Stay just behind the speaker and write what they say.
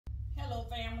Hello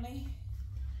family,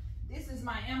 this is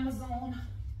my Amazon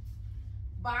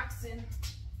boxing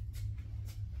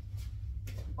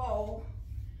bowl.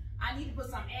 I need to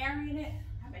put some air in it.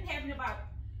 I've been having it about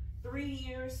 3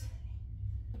 years,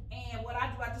 and what I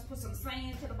do, I just put some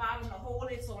sand to the bottom to hold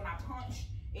it so when I punch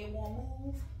it won't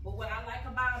move. But what I like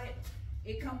about it,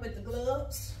 it comes with the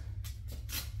gloves,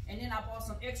 and then I bought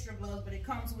some extra gloves, but it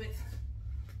comes with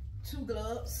 2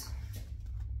 gloves.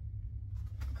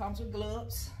 Comes with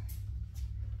gloves,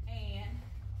 and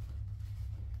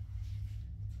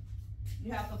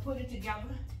you have to put it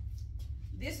together.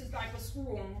 This is like a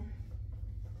screw on,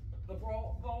 the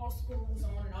ball screws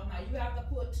on and off. Now you have to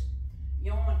put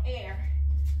your own air,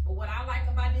 but what I like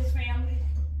about this family,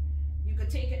 you can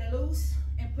take it loose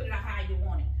and put it how you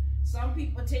want it. Some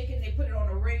people take it and they put it on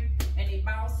a ring and they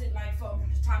bounce it like from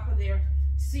the top of their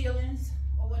ceilings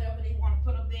or whatever they want to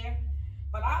put up there.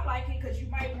 But I like it because you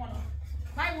might want to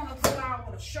go out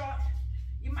with a short.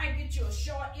 You might get you a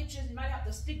short itches. You might have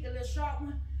to stick the little short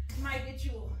one. You might get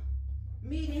you a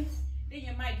medium. Then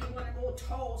you might get one of those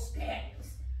tall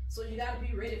staggers. So you got to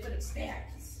be ready for the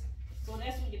staggers. So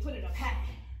that's when you put it up high.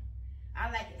 I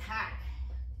like it high.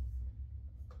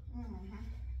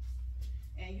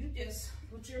 And you just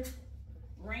put your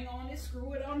ring on it,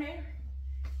 screw it on there,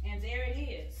 and there it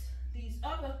is. These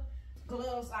other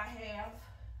gloves I have,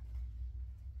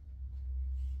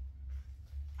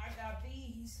 I got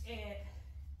these at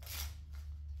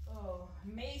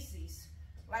Macy's.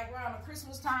 Like around the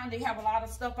Christmas time, they have a lot of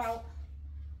stuff out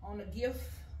on the gift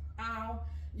aisle.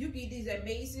 You get these at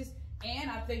Macy's, and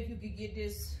I think you could get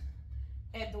this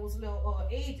at those little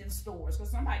agent stores, because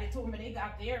somebody told me they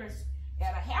got theirs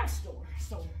at a hair store.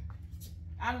 So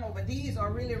I don't know, but these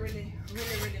are really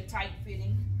tight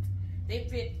fitting. They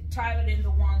fit tighter than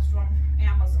the ones from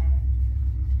Amazon,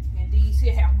 and these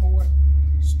here have more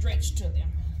stretch to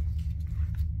them.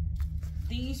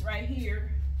 These right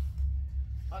here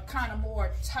are kind of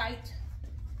more tight,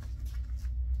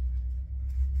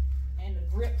 and the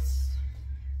grips,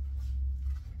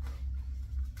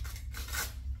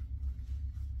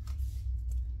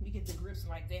 you get the grips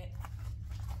like that,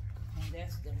 and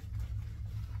that's the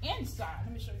inside.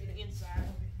 Let me show you the inside.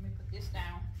 Let me put this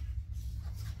down.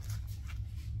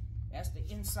 That's the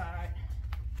inside,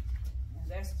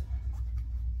 and that's the,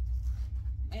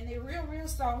 and they're real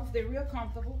soft. They're real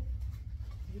comfortable.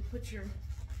 You put your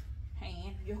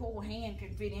hand, your whole hand can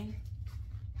fit in.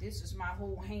 This is my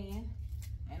whole hand,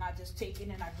 and I just take it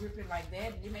and I grip it like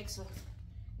that, and it makes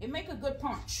a good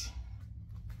punch.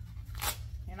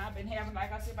 And I've been having,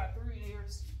 like I said, about 3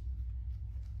 years.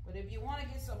 But if you want to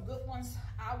get some good ones,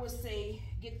 I would say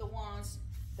get the ones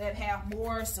that have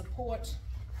more support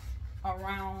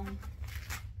around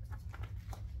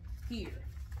here.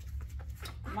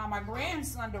 Now my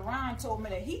grandson Deron told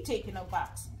me that he taking up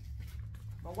boxing.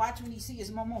 But watch when he see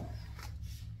his mama.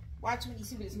 Watch when he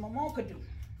see what his mama could do.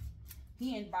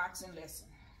 He in boxing lesson.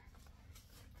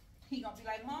 He gonna be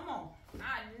like, Mama,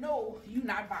 I know you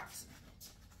not boxing.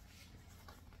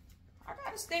 I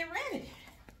gotta stay ready.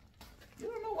 You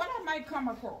don't know what I might come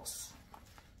across.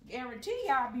 Guarantee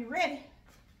you I'll be ready.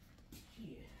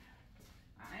 Yeah.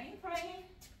 I ain't playing.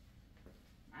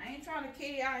 I ain't trying to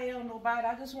KIL nobody.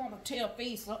 I just want to tear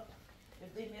face up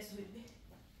if they mess with me.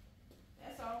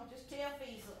 That's all. Just tear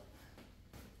face up.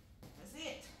 That's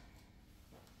it.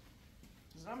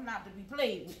 Because I'm not to be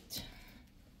played with.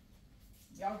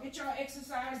 Y'all get your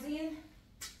exercise in.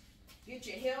 Get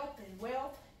your health and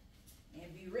wealth.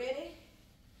 And be ready.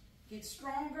 Get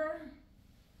stronger.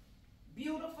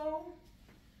 Beautiful.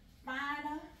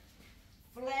 Finer.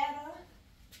 Flatter.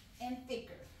 And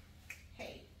thicker.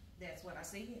 Hey, that's what I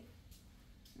said.